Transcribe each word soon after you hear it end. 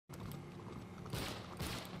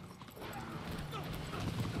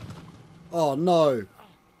Oh no.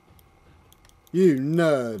 You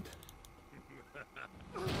nerd.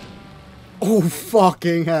 Oh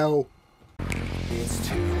fucking hell. It's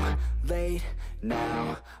too late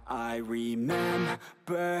now. I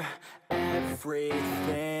remember everything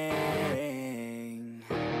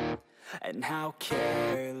and how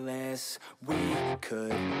careless we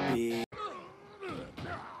could be.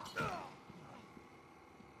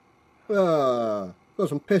 Got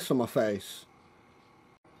some piss on my face.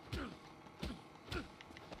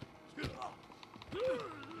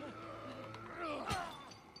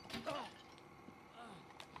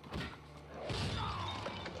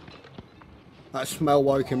 That smell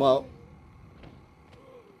woke him up.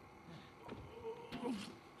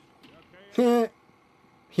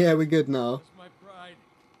 Yeah, we're good now.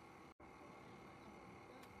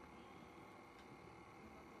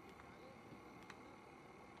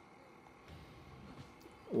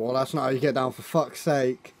 Well, that's not how you get down, for fuck's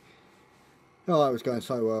sake. Oh, that was going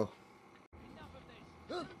so well.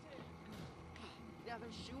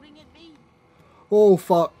 Oh,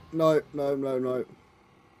 fuck. No, no, no, no.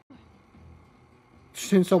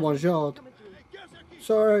 Just in someone's yard.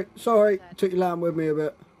 Sorry, sorry. Took your lamb with me a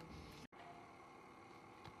bit.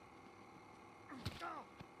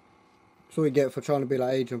 That's what you get for trying to be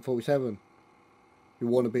like Agent 47. You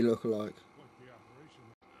want to be lookalike.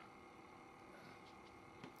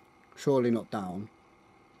 Surely not down.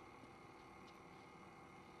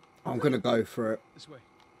 I'm gonna go for it. This way.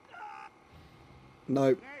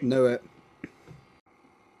 Nope, knew it.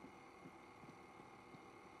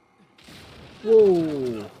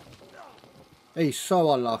 Whoa. He's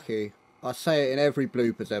so unlucky. I say it in every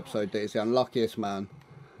Bloopers episode that he's the unluckiest man.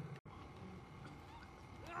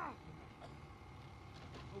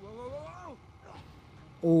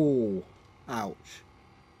 Oh, ouch.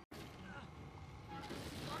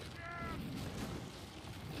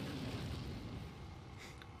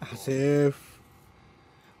 As if.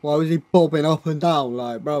 Why was he bobbing up and down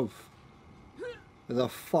like, bruv? There's a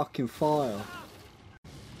fucking fire.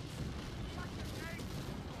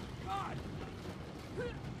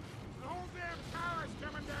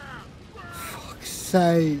 Fuck's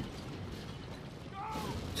sake.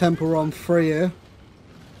 Temple Run 3 here.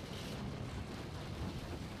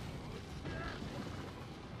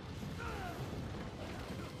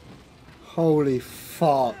 Holy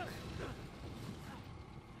fuck.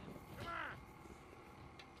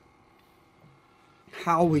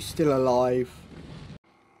 How are we still alive?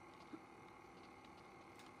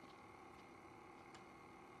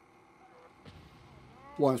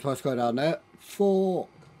 One's supposed to go down there. 4.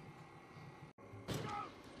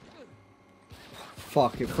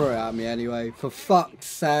 Fuck it, throw it at me anyway. For fuck's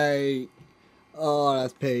sake. Oh,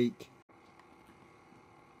 that's peak.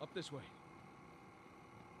 Up this way.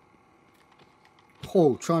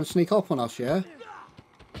 Paul, try and sneak up on us, yeah?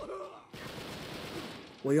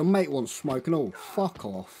 Well, your mate wants smoke and all. Fuck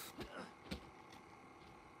off.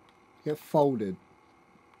 Get folded.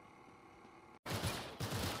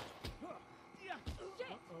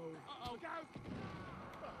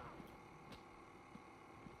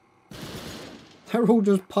 They're all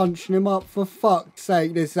just punching him up, for fuck's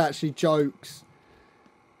sake. This is actually jokes.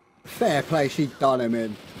 Fair play, she done him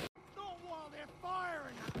in.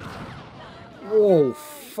 Whoa,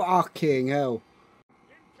 fucking hell.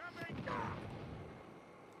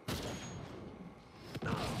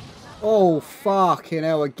 Oh, fucking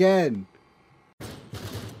hell again.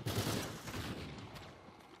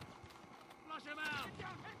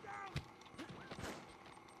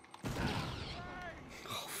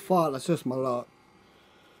 Oh, fuck, that's just my luck.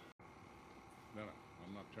 No,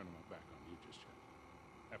 I'm not turning my back on you just yet.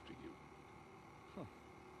 After you. Huh.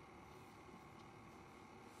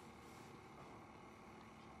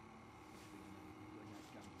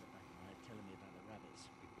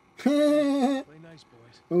 Play nice,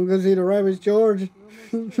 boys. I'm gonna see the rabbits, George.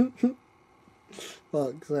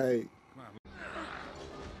 Fuck's sake. Come on.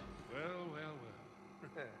 Well.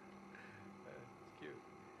 It's cute.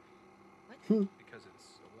 Hmm. Because it's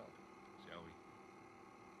so welcome. Shall we?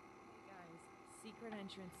 Guys, secret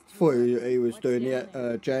entrance to Thought he was doing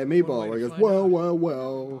the JME bar where he goes,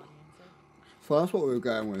 well. So that's what we were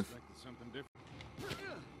going with. Expected something different.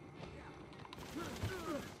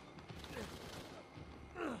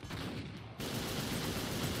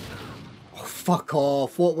 Oh, fuck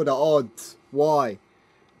off. What were the odds? Why?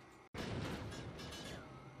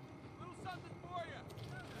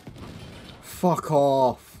 Fuck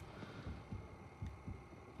off.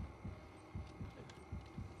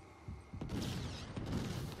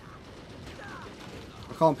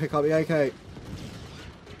 I can't pick up the AK.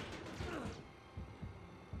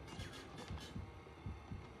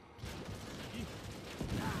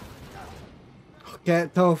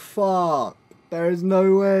 Get the fuck. There is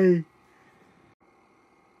no way.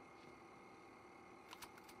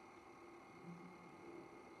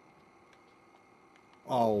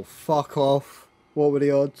 Oh, fuck off. What were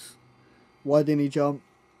the odds? Why didn't he jump?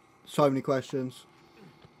 So many questions.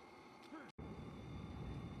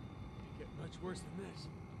 Can't get much worse than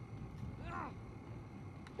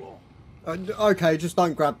this. Okay, just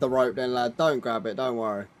don't grab the rope then, lad. Don't grab it, don't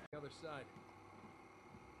worry. The other side.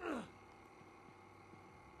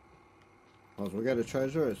 Oh, so we get a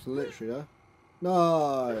treasure? It's literally there.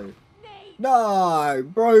 No! No!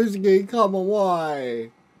 Broski, come on,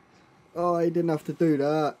 why? Oh, he didn't have to do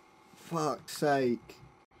that. Fuck's sake.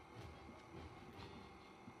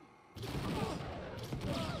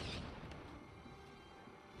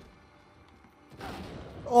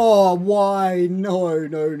 Oh, why? No,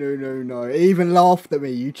 no, no, no, no. He even laughed at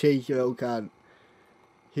me, you cheeky little cunt.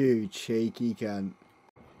 You cheeky cunt.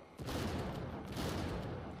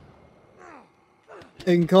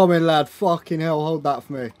 Incoming, lad. Fucking hell, hold that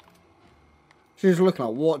for me. She's looking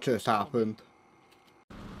at what just happened.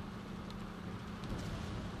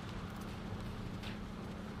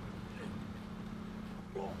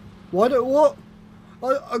 What?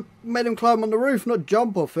 I made him climb on the roof, not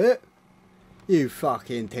jump off it. You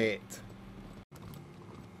fucking tit.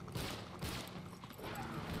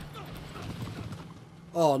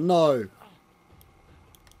 Oh no.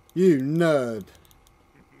 You nerd.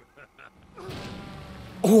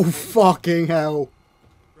 Oh fucking hell.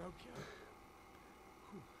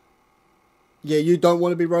 Yeah, you don't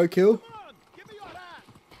want to be roadkill?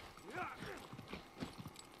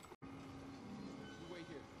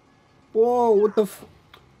 Whoa, what the f...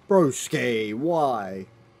 Broski, why?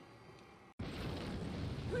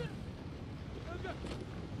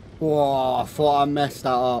 Whoa, I thought I messed that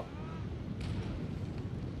up.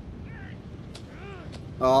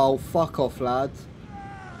 Oh, fuck off, lads.